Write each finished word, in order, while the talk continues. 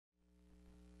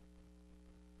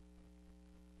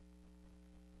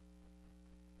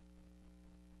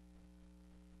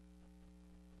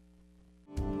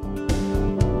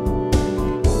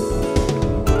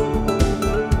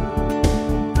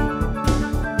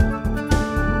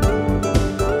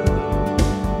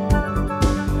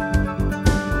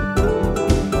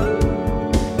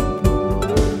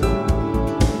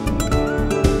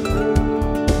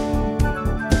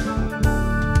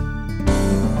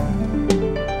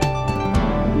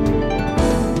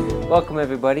Welcome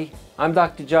everybody. I'm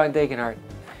Dr. John Degenhardt.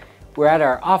 We're at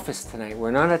our office tonight.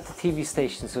 We're not at the TV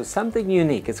station, so something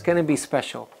unique. It's going to be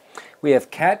special. We have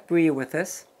Brea with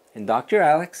us and Dr.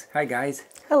 Alex. Hi guys.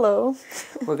 Hello.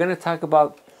 We're going to talk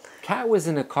about, Kat was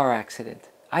in a car accident.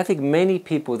 I think many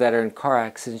people that are in car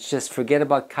accidents just forget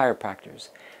about chiropractors.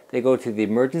 They go to the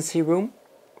emergency room,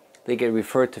 they get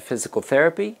referred to physical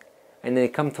therapy, and they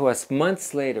come to us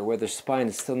months later where their spine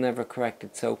is still never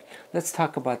corrected. So let's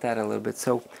talk about that a little bit.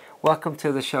 So welcome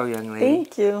to the show, young lady.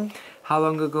 Thank you. How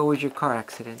long ago was your car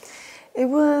accident? It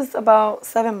was about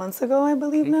 7 months ago, I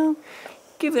believe now.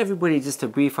 Give everybody just a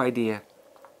brief idea.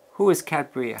 Who is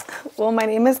Brea? Well, my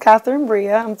name is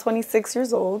Brea. I'm 26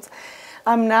 years old.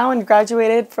 I'm now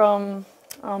graduated from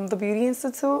the Beauty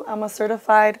Institute. I'm a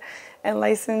certified and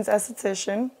licensed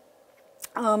esthetician.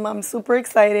 I'm super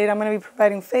excited. I'm going to be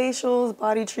providing facials,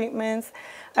 body treatments.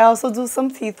 I also do some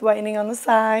teeth whitening on the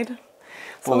side.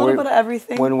 So a little bit of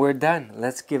everything. When we're done,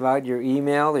 let's give out your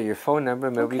email or your phone number.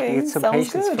 Maybe we can get some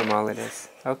patients from all of this.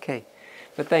 Okay.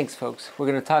 But thanks, folks. We're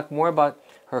going to talk more about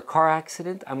her car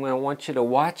accident. I'm going to want you to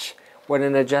watch what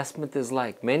an adjustment is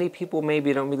like. Many people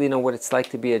maybe don't really know what it's like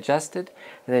to be adjusted.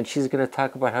 And then she's going to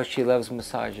talk about how she loves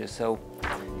massages. So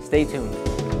stay tuned.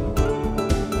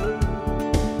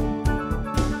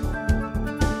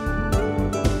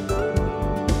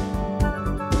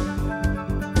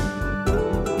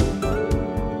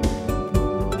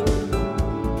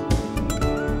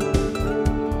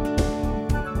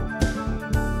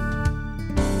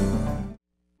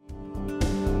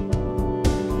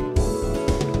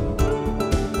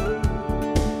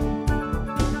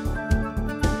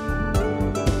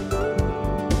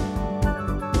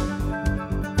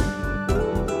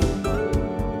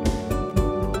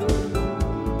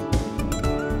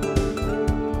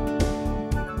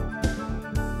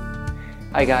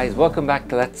 Hi guys, welcome back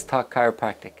to Let's Talk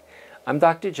Chiropractic. I'm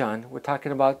Dr. John. We're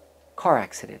talking about car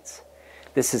accidents.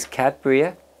 This is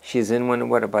Brea. She's in one,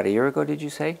 what, about a year ago, did you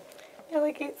say? Yeah,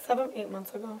 like 8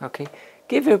 months ago. Okay.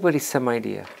 Give everybody some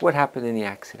idea. What happened in the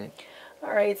accident? All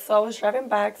right, so I was driving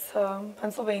back to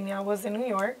Pennsylvania. I was in New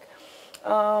York.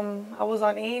 I was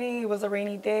on 80. It was a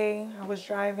rainy day. I was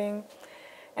driving.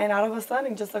 And out of a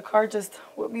sudden, just a car just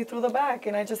whipped me through the back.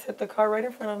 And I just hit the car right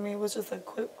in front of me. It was just a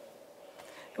quick...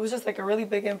 It was just like a really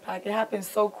big impact. It happened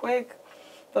so quick.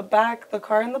 The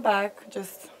car in the back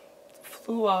just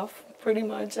flew off pretty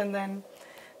much, and then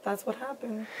that's what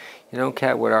happened. You know,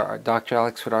 Kat, what our Dr.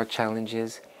 Alex, what our challenge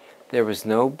is, there was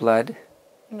no blood,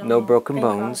 no broken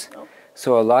bones. No.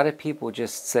 So a lot of people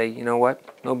just say, you know what,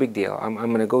 no big deal. I'm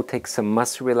going to go take some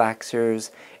muscle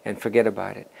relaxers and forget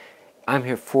about it. I'm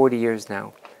here 40 years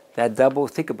now. That double,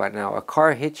 think about it now, a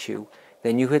car hits you,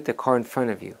 then you hit the car in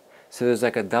front of you. So there's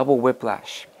like a double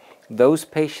whiplash. Those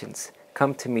patients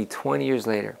come to me 20 years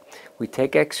later. We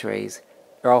take x-rays,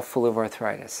 they're all full of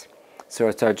arthritis. So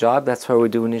it's our job, that's why we're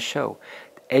doing this show.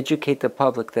 Educate the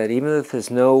public that even if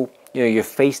there's no, your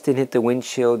face didn't hit the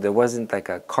windshield, there wasn't like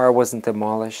a car wasn't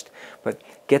demolished, but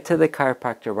get to the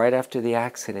chiropractor right after the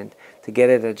accident to get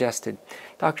it adjusted.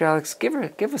 Dr. Alex, give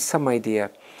us some idea.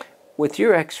 With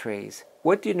your x-rays,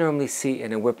 what do you normally see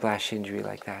in a whiplash injury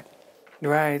like that?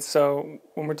 Right, so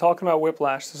when we're talking about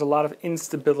whiplash, there's a lot of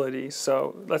instability.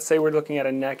 So let's say we're looking at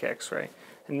a neck x-ray.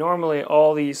 And normally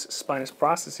all these spinous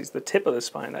processes, the tip of the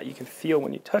spine that you can feel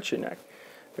when you touch your neck,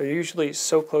 they're usually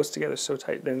so close together, so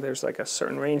tight, then there's like a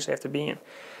certain range they have to be in.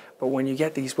 But when you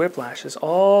get these whiplashes,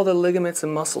 all the ligaments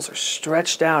and muscles are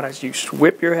stretched out as you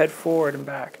whip your head forward and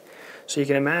back. So you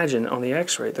can imagine on the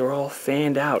x-ray, they're all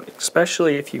fanned out,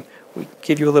 especially if we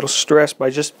give you a little stress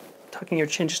by just tucking your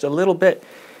chin just a little bit.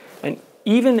 And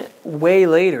even way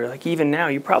later, like even now,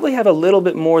 you probably have a little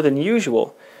bit more than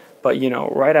usual. But,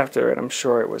 right after it, I'm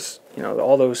sure it was,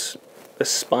 all the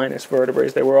spinous vertebrae,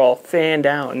 they were all fanned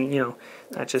out. And,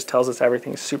 that just tells us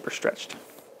everything's super stretched.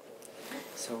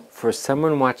 So for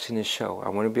someone watching this show, I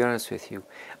want to be honest with you.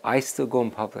 I still go in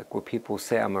public where people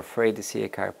say, I'm afraid to see a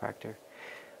chiropractor.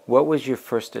 What was your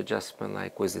first adjustment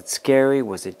like? Was it scary?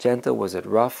 Was it gentle? Was it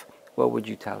rough? What would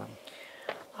you tell them?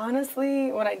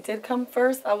 Honestly, when I did come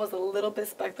first, I was a little bit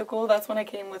skeptical. That's when I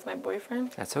came with my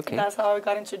boyfriend. That's okay. That's how I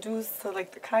got introduced to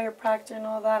like the chiropractor and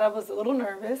all that. I was a little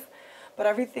nervous, but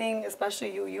everything,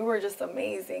 especially you were just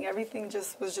amazing. Everything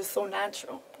was just so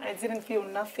natural. I didn't feel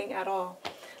nothing at all.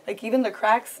 Like even the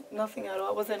cracks, nothing at all.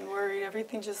 I wasn't worried.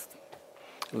 Everything just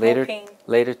no pain.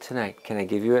 Later tonight, can I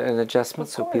give you an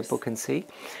adjustment so people can see?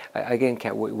 Again,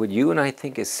 Kat, what you and I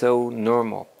think is so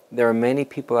normal. There are many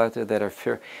people out there that are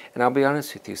fear, and I'll be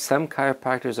honest with you, some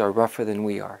chiropractors are rougher than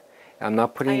we are. I'm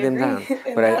not putting I them agree. down.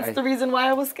 And But that's the reason why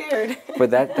I was scared. but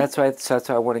that's why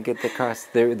I want to get the across.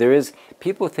 There is,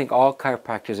 people think all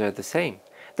chiropractors are the same.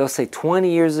 They'll say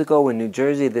 20 years ago in New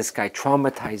Jersey, this guy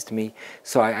traumatized me,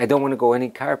 so I don't want to go any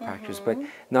chiropractors. But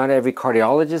not every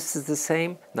cardiologist is the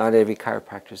same. Not every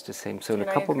chiropractor is the same. So in a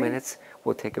couple minutes,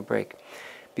 we'll take a break.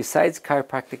 Besides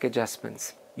chiropractic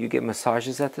adjustments, you get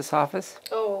massages at this office?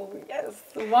 Oh, yes.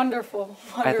 Wonderful.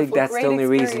 I think that's the only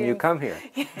reason you come here.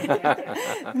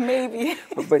 Maybe.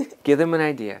 But give them an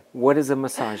idea. What is a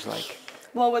massage like?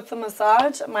 Well, with the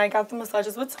massage, I got the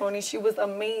massages with Tony. She was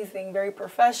amazing, very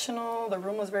professional. The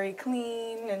room was very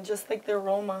clean, and just like the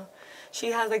aroma.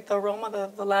 She has like the aroma,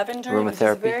 the lavender.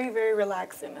 Aromatherapy. It's very, very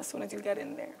relaxing as soon as you get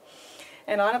in there.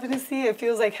 And honestly, it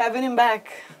feels like heaven and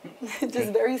back.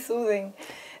 Just very soothing.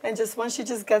 And just once she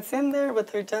just gets in there with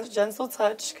her gentle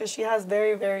touch, because she has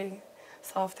very, very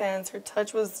soft hands. Her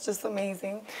touch was just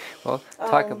amazing. Well,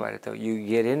 talk about it though. You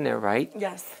get in there, right?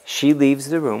 Yes. She leaves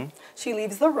the room. She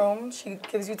leaves the room. She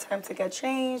gives you time to get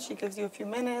changed. She gives you a few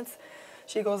minutes.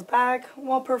 She goes back.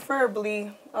 Well,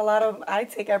 preferably, I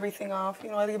take everything off.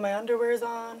 I leave my underwears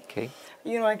on. Okay.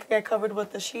 I get covered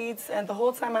with the sheets, and the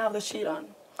whole time I have the sheet on.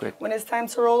 Good. When it's time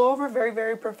to roll over, very,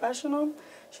 very professional.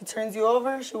 She turns you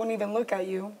over. She won't even look at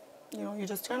you. You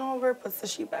just turn over, puts the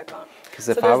sheet back on.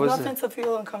 So there's nothing to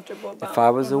feel uncomfortable about. If I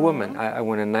was a woman, I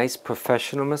want a nice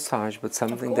professional massage, but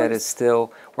something that is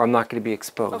still where I'm not going to be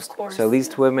exposed. Of course. So at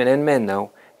least women and men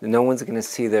know that no one's going to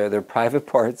see their private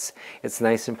parts. It's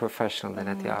nice and professional then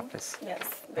at the office. Yes.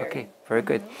 Okay, very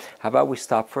good. How about we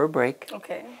stop for a break?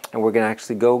 Okay. And we're going to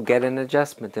actually go get an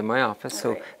adjustment in my office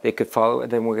so they could follow,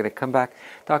 and then we're going to come back.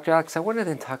 Dr. Alex, I wanted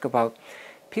to talk about,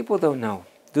 people don't know.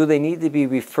 Do they need to be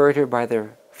referred here by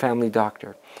their family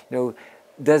doctor?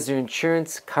 Does their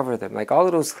insurance cover them? Like all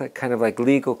of those kind of like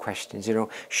legal questions,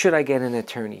 should I get an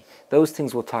attorney? Those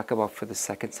things we'll talk about for the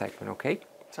second segment, okay?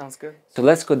 Sounds good. So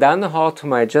let's go down the hall to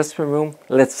my adjustment room.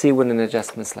 Let's see what an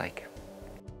adjustment's like.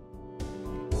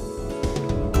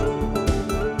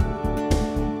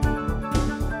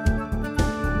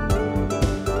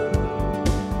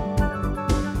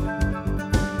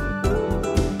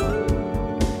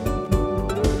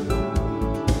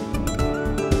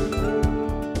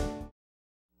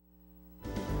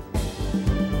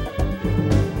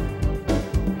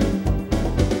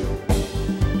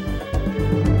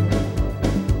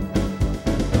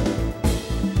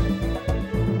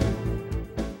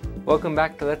 Welcome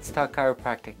back to Let's Talk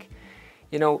Chiropractic.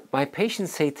 My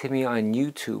patients say to me on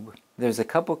YouTube, there's a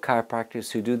couple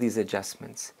chiropractors who do these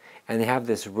adjustments, and they have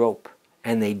this rope,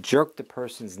 and they jerk the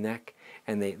person's neck,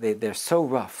 and they're so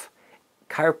rough.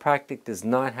 Chiropractic does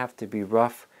not have to be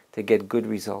rough to get good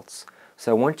results.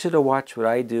 So I want you to watch what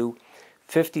I do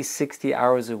 50, 60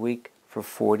 hours a week for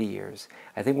 40 years.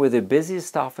 I think we're the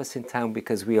busiest office in town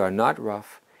because we are not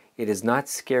rough. It is not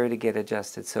scary to get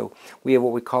adjusted. So we have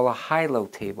what we call a high-low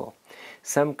table.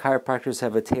 Some chiropractors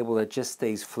have a table that just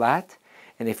stays flat,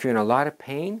 and if you're in a lot of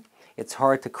pain, it's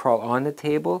hard to crawl on the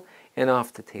table and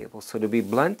off the table. So to be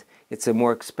blunt, it's a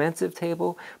more expensive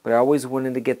table, but I always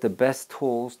wanted to get the best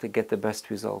tools to get the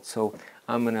best results. So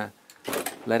I'm going to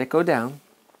let it go down.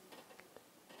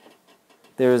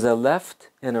 There is a left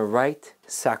and a right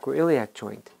sacroiliac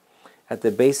joint at the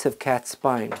base of cat's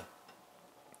spine.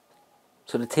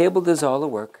 So the table does all the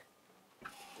work.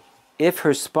 If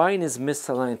her spine is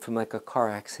misaligned from like a car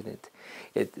accident,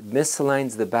 it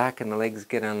misaligns the back and the legs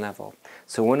get unlevel.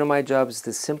 So one of my jobs is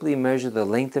to simply measure the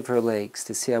length of her legs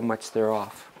to see how much they're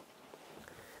off.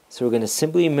 So we're going to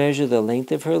simply measure the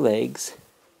length of her legs,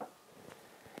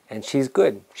 and she's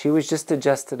good. She was just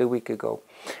adjusted a week ago.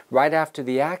 Right after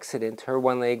the accident, her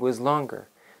one leg was longer.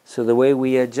 So the way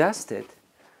we adjust it,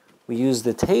 we use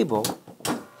the table.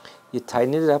 You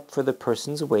tighten it up for the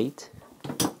person's weight,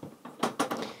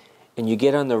 and you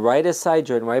get on the right side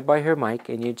joint right by her mic,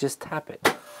 and you just tap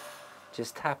it.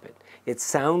 Just tap it. It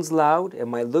sounds loud. It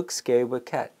might look scary, but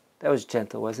Kat, that was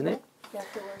gentle, wasn't it?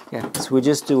 Yeah. So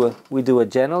we do a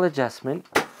gentle adjustment.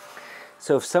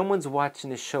 So if someone's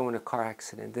watching a show in a car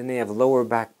accident, then they have lower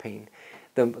back pain.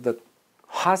 The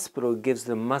hospital gives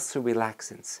them muscle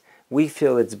relaxants. We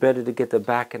feel it's better to get the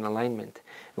back in alignment.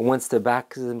 And once the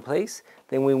back is in place,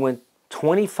 then we went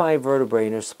 25 vertebrae,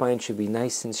 and her spine should be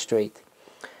nice and straight.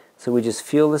 So we just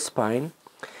feel the spine.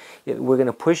 We're going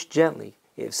to push gently.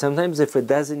 Sometimes if it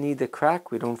doesn't need the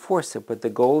crack, we don't force it. But the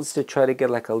goal is to try to get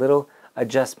like a little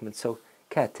adjustment. So,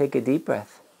 Kat, take a deep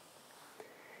breath.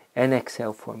 And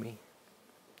exhale for me.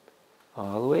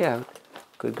 All the way out.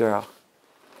 Good girl.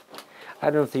 I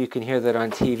don't know if you can hear that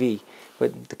on TV,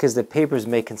 but because the paper's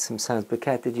making some sounds. But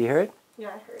Kat, did you hear it? Yeah,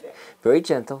 I heard it. Very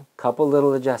gentle. Couple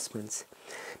little adjustments.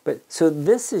 But so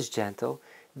this is gentle.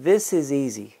 This is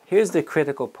easy. Here's the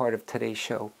critical part of today's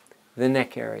show, the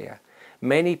neck area.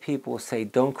 Many people say,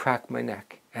 don't crack my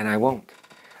neck, and I won't.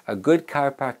 A good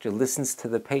chiropractor listens to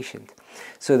the patient.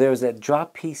 So there's that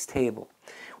drop piece table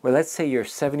where, let's say you're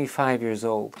 75 years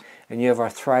old and you have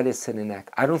arthritis in the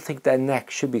neck. I don't think that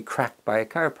neck should be cracked by a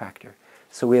chiropractor.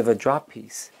 So we have a drop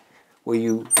piece where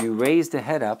you raise the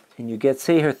head up and you get,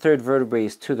 say her third vertebrae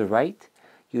is to the right,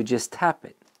 you just tap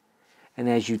it. And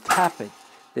as you tap it,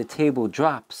 the table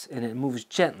drops and it moves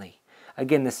gently.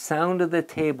 Again, the sound of the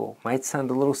table might sound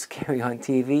a little scary on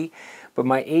TV, but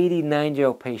my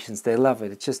 89-year-old patients, they love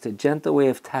it. It's just a gentle way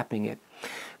of tapping it.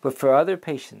 But for other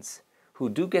patients who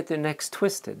do get their necks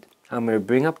twisted, I'm going to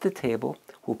bring up the table,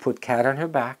 we'll put Kat on her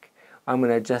back, I'm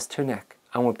going to adjust her neck.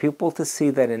 I want people to see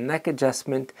that in neck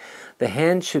adjustment, the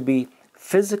hand should be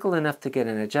physical enough to get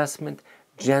an adjustment,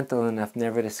 gentle enough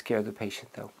never to scare the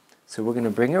patient though. So we're going to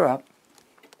bring her up.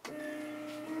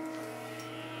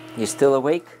 You still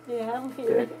awake? Yeah, I'm here.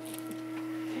 Good.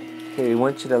 Okay, we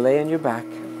want you to lay on your back.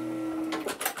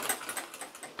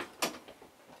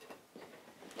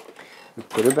 We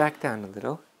put her back down a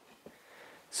little.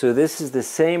 So this is the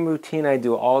same routine I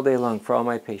do all day long for all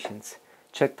my patients.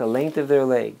 Check the length of their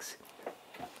legs.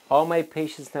 All my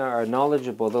patients now are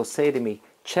knowledgeable. They'll say to me,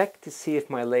 check to see if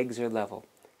my legs are level.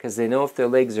 Because they know if their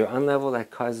legs are unlevel,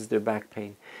 that causes their back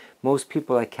pain. Most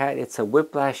people like Kat, it's a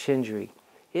whiplash injury.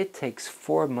 It takes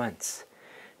 4 months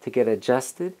to get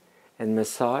adjusted and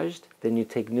massaged. Then you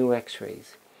take new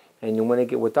x-rays. And you want to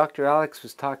get what Dr. Alex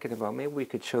was talking about. Maybe we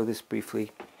could show this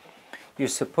briefly. You're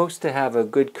supposed to have a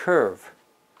good curve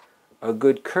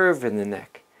in the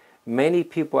neck. Many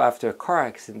people after a car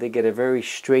accident, they get a very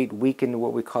straight, weakened,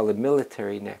 what we call a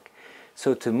military neck.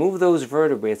 So to move those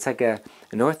vertebrae, it's like an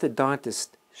orthodontist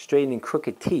straightening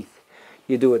crooked teeth.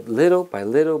 You do it little by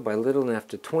little by little, and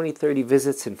after 20, 30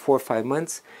 visits in 4 or 5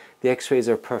 months, the x-rays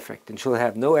are perfect. And she'll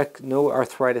have no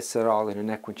arthritis at all in her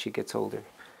neck when she gets older.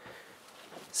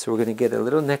 So we're going to get a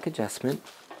little neck adjustment.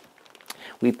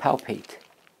 We palpate.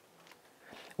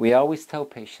 We always tell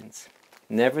patients,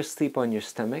 never sleep on your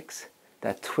stomachs.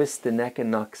 That twists the neck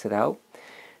and knocks it out.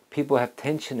 People have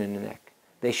tension in the neck.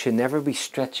 They should never be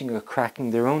stretching or cracking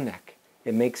their own neck.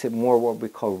 It makes it more what we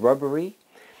call rubbery.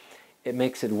 It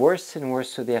makes it worse and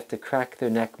worse, so they have to crack their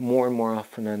neck more and more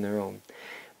often on their own.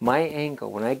 My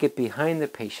angle, when I get behind the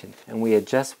patient and we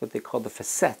adjust what they call the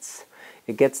facets,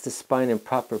 it gets the spine in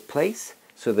proper place,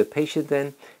 so the patient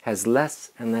then has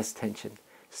less and less tension.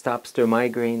 Stops their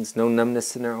migraines, no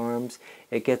numbness in their arms.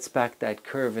 It gets back that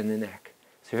curve in the neck.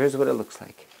 So here's what it looks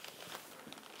like.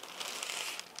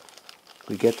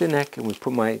 We get the neck and we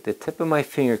put the tip of my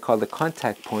finger, called the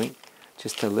contact point,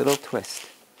 just a little twist.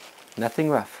 Nothing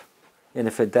rough. And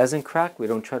if it doesn't crack, we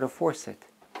don't try to force it.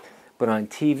 But on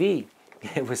TV,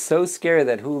 it was so scary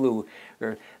that Hulu,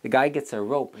 or the guy gets a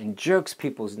rope and jerks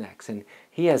people's necks. And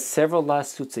he has several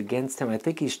lawsuits against him. I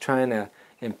think he's trying to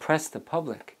impress the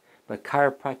public. But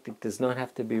chiropractic does not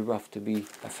have to be rough to be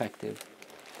effective.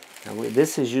 Now,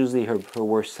 this is usually her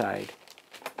worst side.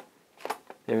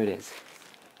 There it is.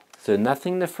 So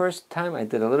nothing the first time. I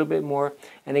did a little bit more.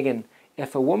 And again,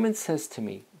 if a woman says to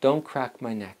me, don't crack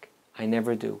my neck, I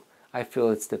never do. I feel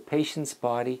it's the patient's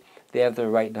body. They have the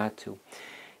right not to.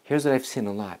 Here's what I've seen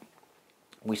a lot.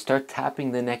 We start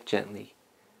tapping the neck gently.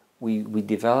 We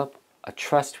develop a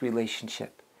trust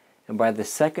relationship. And by the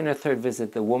second or third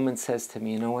visit, the woman says to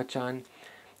me, you know what, John?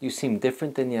 You seem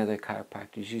different than the other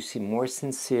chiropractors. You seem more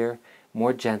sincere,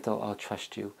 more gentle. I'll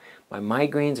trust you. My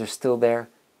migraines are still there.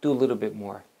 Do a little bit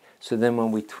more. So then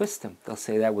when we twist them, they'll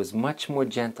say that was much more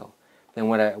gentle than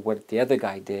what the other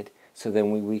guy did. So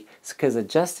then because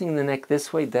adjusting the neck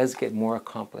this way does get more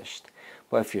accomplished.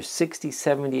 But if you're 60,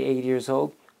 70, 80 years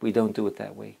old, we don't do it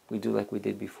that way. We do like we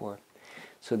did before.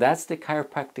 So that's the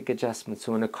chiropractic adjustment.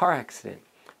 So in a car accident,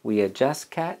 we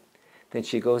adjust Kat, then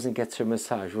she goes and gets her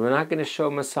massage. We're not going to show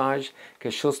massage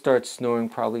because she'll start snoring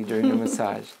probably during the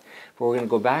massage. But we're going to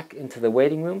go back into the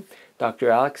waiting room. Dr.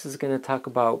 Alex is going to talk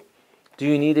about, do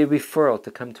you need a referral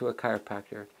to come to a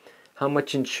chiropractor? How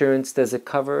much insurance does it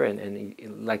cover? And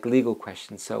like legal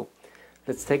questions. So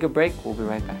let's take a break. We'll be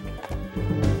right back.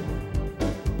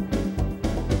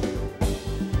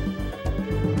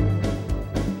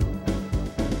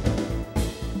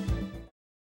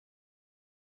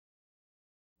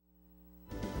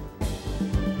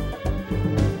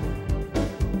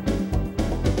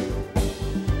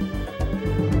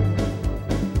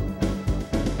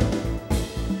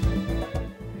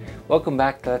 Welcome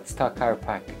back to Let's Talk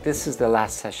Chiropractic. This is the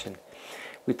last session.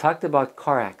 We talked about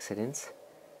car accidents,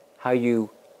 how you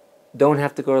Don't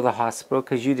have to go to the hospital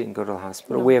because you didn't go to the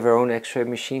hospital. No. We have our own x-ray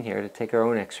machine here to take our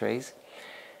own x-rays.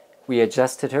 We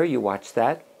adjusted her. You watched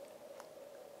that.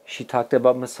 She talked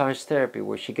about massage therapy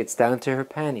where she gets down to her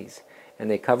panties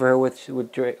and they cover her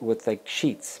with like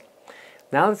sheets.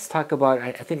 Now let's talk about,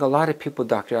 I think a lot of people,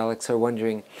 Dr. Alex, are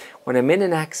wondering, when I'm in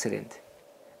an accident,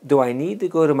 do I need to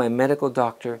go to my medical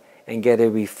doctor and get a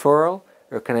referral,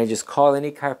 or can I just call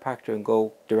any chiropractor and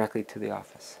go directly to the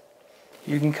office?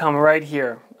 You can come right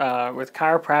here. With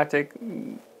chiropractic,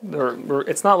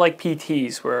 it's not like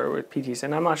PTs, where with PTs,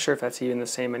 and I'm not sure if that's even the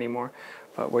same anymore,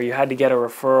 but where you had to get a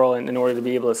referral in order to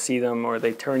be able to see them, or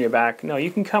they turn you back. No, you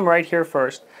can come right here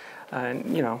first.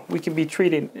 And, you know, we can be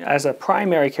treated as a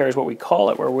primary care is what we call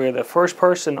it, where we're the first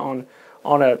person on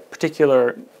a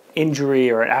particular injury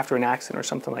or after an accident or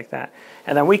something like that.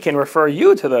 And then we can refer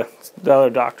you to the other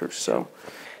doctors.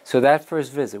 So that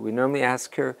first visit, we normally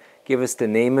ask her, give us the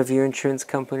name of your insurance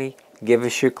company, give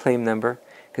us your claim number,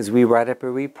 because we write up a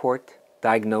report,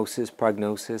 diagnosis,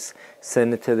 prognosis,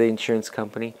 send it to the insurance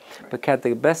company. But Kat,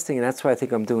 the best thing, and that's why I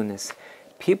think I'm doing this,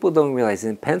 people don't realize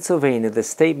in Pennsylvania the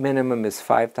state minimum is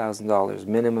 $5,000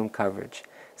 minimum coverage.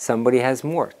 Somebody has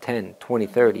more, 10, 20,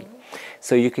 30.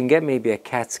 So you can get maybe a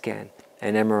CAT scan,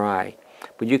 an MRI,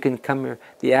 but you can come here.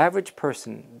 The average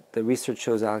person, the research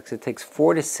shows, Alex, it takes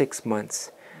 4 to 6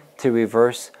 months to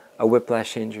reverse a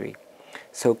whiplash injury.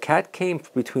 So CAT came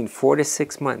between 4 to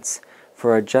 6 months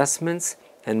for adjustments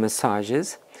and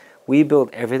massages. We build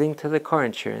everything to the car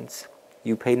insurance.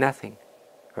 You pay nothing,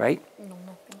 right? No, nothing.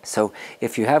 So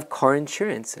if you have car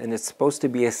insurance, and it's supposed to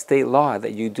be a state law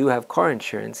that you do have car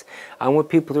insurance, I want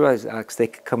people to realize, Alex, they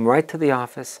can come right to the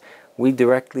office. We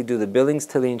directly do the billings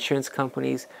to the insurance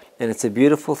companies, and it's a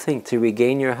beautiful thing to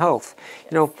regain your health.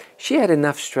 You know, she had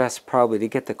enough stress probably to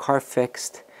get the car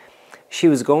fixed. She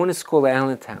was going to school at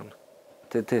Allentown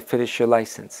to finish your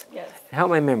license. Yes. Help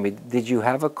my memory, did you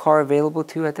have a car available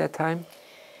to you at that time?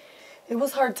 It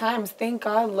was hard times. Thank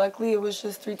God. Luckily, it was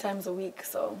just 3 times a week.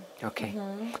 So. Okay.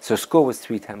 So school was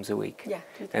 3 times a week. Yeah.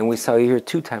 3 times. And we saw you here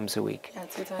 2 times a week. Yeah,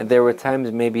 2 times. And there were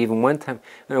times, maybe even one time,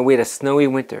 you know, we had a snowy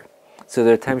winter. So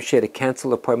there were times she had to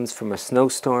cancel appointments from a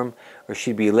snowstorm, or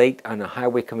she'd be late on a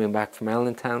highway coming back from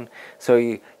Allentown. So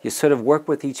you sort of work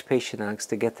with each patient, Alex,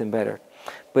 to get them better.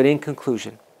 But in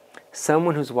conclusion,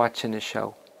 someone who's watching the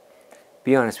show,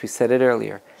 be honest, we said it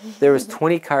earlier, there was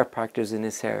 20 chiropractors in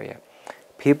this area.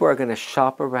 People are going to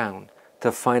shop around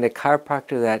to find a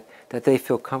chiropractor that they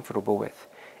feel comfortable with.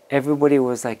 Everybody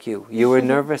was like you. You were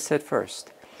nervous at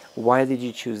first. Why did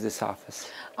you choose this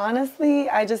office? Honestly,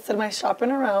 I just did my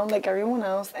shopping around like everyone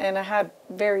else, and I had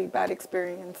very bad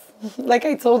experience. Like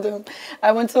I told him,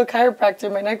 I went to a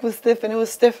chiropractor. My neck was stiff, and it was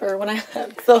stiffer when I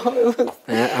left. So it was.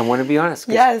 And I want to be honest.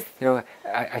 Yes. You know,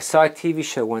 I saw a TV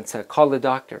show once, Call the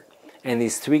Doctor, and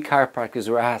these 3 chiropractors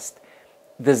were asked,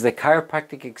 does the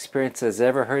chiropractic experience has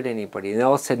ever hurt anybody? And they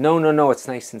all said, no, it's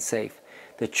nice and safe.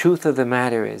 The truth of the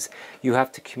matter is, you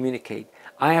have to communicate.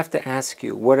 I have to ask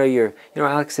you, what are your, you know,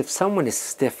 Alex, if someone is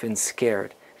stiff and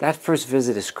scared, that first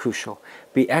visit is crucial.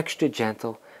 Be extra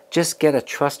gentle, just get a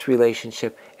trust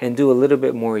relationship and do a little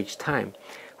bit more each time.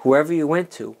 Whoever you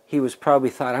went to, he was probably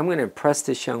thought, I'm going to impress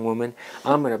this young woman,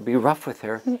 I'm going to be rough with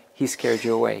her. He scared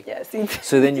you away. Yes.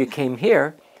 So then you came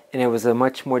here, and it was a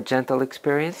much more gentle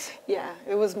experience? Yeah,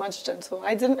 it was much gentle.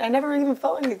 I never even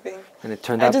felt anything. And it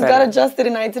turned out I just better. got adjusted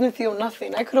and I didn't feel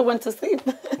nothing. I could have went to sleep.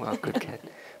 Well, good kid.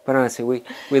 But honestly,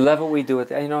 we love what we do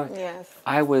with it. You know, Yes.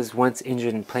 I was once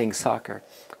injured in playing soccer.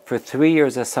 For 3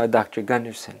 years, I saw Dr.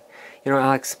 Gunderson. You know,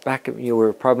 Alex, you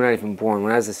were probably not even born.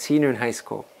 When I was a senior in high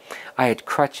school, I had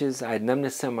crutches, I had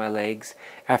numbness in my legs.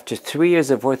 After 3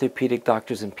 years of orthopedic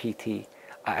doctors and PT,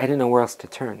 I didn't know where else to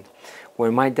turn.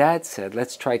 When my dad said,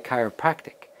 let's try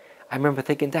chiropractic, I remember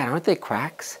thinking, Dad, aren't they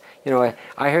cracks? You know,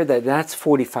 I heard that's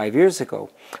 45 years ago,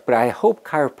 but I hope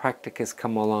chiropractic has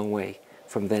come a long way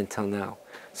from then till now.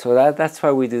 So that's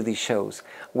why we do these shows.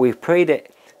 We pray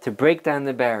to break down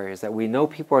the barriers, that we know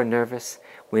people are nervous.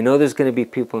 We know there's going to be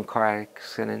people in car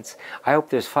accidents. I hope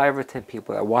there's 5 or 10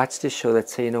 people that watch this show that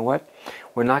say, you know what,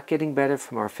 we're not getting better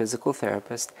from our physical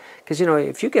therapist. Because, you know,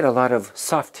 if you get a lot of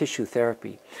soft tissue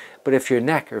therapy, but if your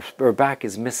neck or back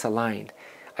is misaligned,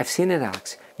 I've seen it,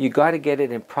 Alex, you got to get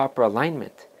it in proper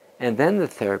alignment. And then the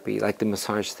therapy, like the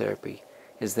massage therapy,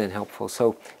 is then helpful.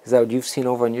 So is that what you've seen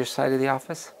over on your side of the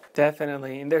office?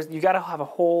 Definitely. And you got to have a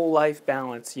whole life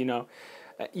balance, you know.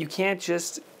 You can't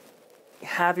just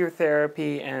have your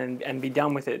therapy and be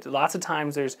done with it. Lots of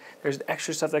times there's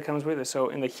extra stuff that comes with it. So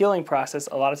in the healing process,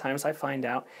 a lot of times I find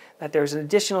out that there's an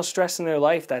additional stress in their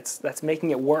life that's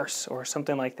making it worse, or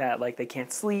something like that, like they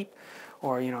can't sleep,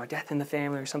 or, you know, a death in the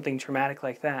family or something traumatic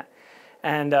like that.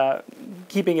 and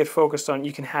keeping it focused on,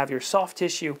 you can have your soft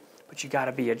tissue, but you got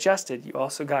to be adjusted. You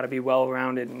also got to be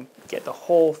well-rounded and get the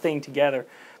whole thing together,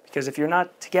 because if you're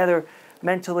not together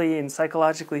mentally and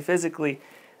psychologically, physically,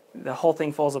 the whole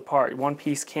thing falls apart. One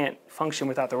piece can't function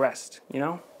without the rest, you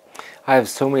know? I have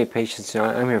so many patients, you know,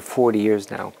 I'm here 40 years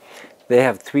now. They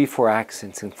have 3-4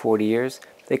 accidents in 40 years.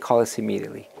 They call us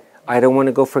immediately. I don't want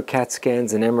to go for CAT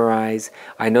scans and MRIs.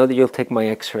 I know that you'll take my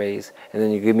x-rays and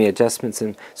then you give me adjustments.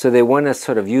 And so they want to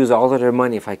sort of use all of their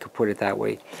money, if I could put it that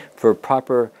way, for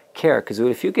proper care. Because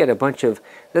if you get a bunch of,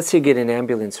 let's say you get an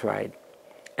ambulance ride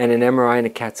and an MRI and a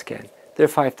CAT scan, their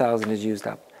 $5,000 is used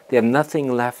up. They have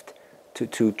nothing left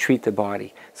to treat the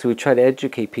body. So we try to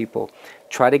educate people.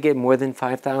 Try to get more than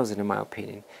 $5,000, in my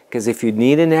opinion. Because if you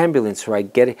need an ambulance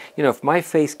ride, get it. You know, if my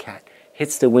face cat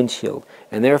hits the windshield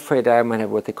and they're afraid I might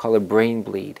have what they call a brain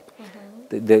bleed,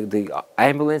 the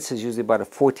ambulance is usually about a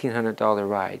 $1,400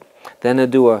 ride. Then they'll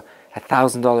do a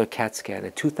 $1,000 CAT scan,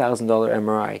 a $2,000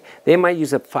 MRI. They might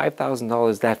use up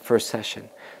 $5,000 that first session.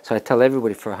 So I tell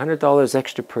everybody, for $100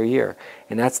 extra per year,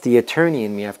 and that's the attorney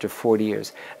in me after 40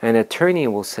 years. An attorney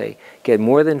will say, get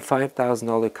more than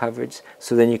 $5,000 coverage,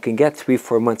 so then you can get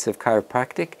 3-4 months of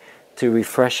chiropractic to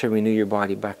refresh and renew your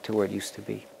body back to where it used to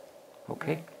be.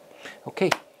 Okay? Okay,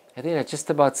 I think that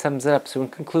just about sums it up. So in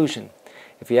conclusion,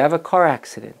 if you have a car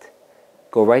accident,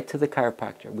 go right to the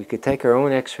chiropractor. We could take our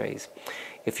own x-rays.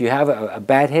 If you have a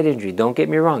bad head injury, don't get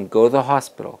me wrong, go to the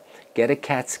hospital. Get a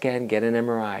CAT scan, get an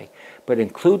MRI. But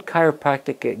include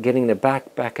chiropractic, getting the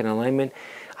back in alignment.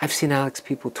 I've seen, Alex,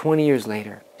 people 20 years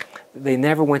later, they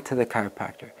never went to the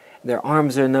chiropractor. Their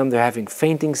arms are numb, they're having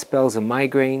fainting spells and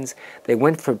migraines. They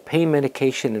went for pain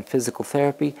medication and physical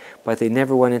therapy, but they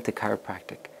never went into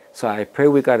chiropractic. So I pray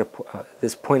we got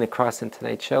this point across in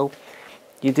tonight's show.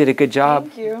 You did a good job.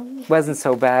 Thank you. Wasn't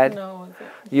so bad. No.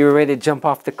 You were ready to jump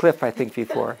off the cliff, I think,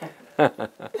 before.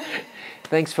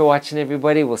 Thanks for watching,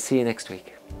 everybody. We'll see you next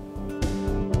week.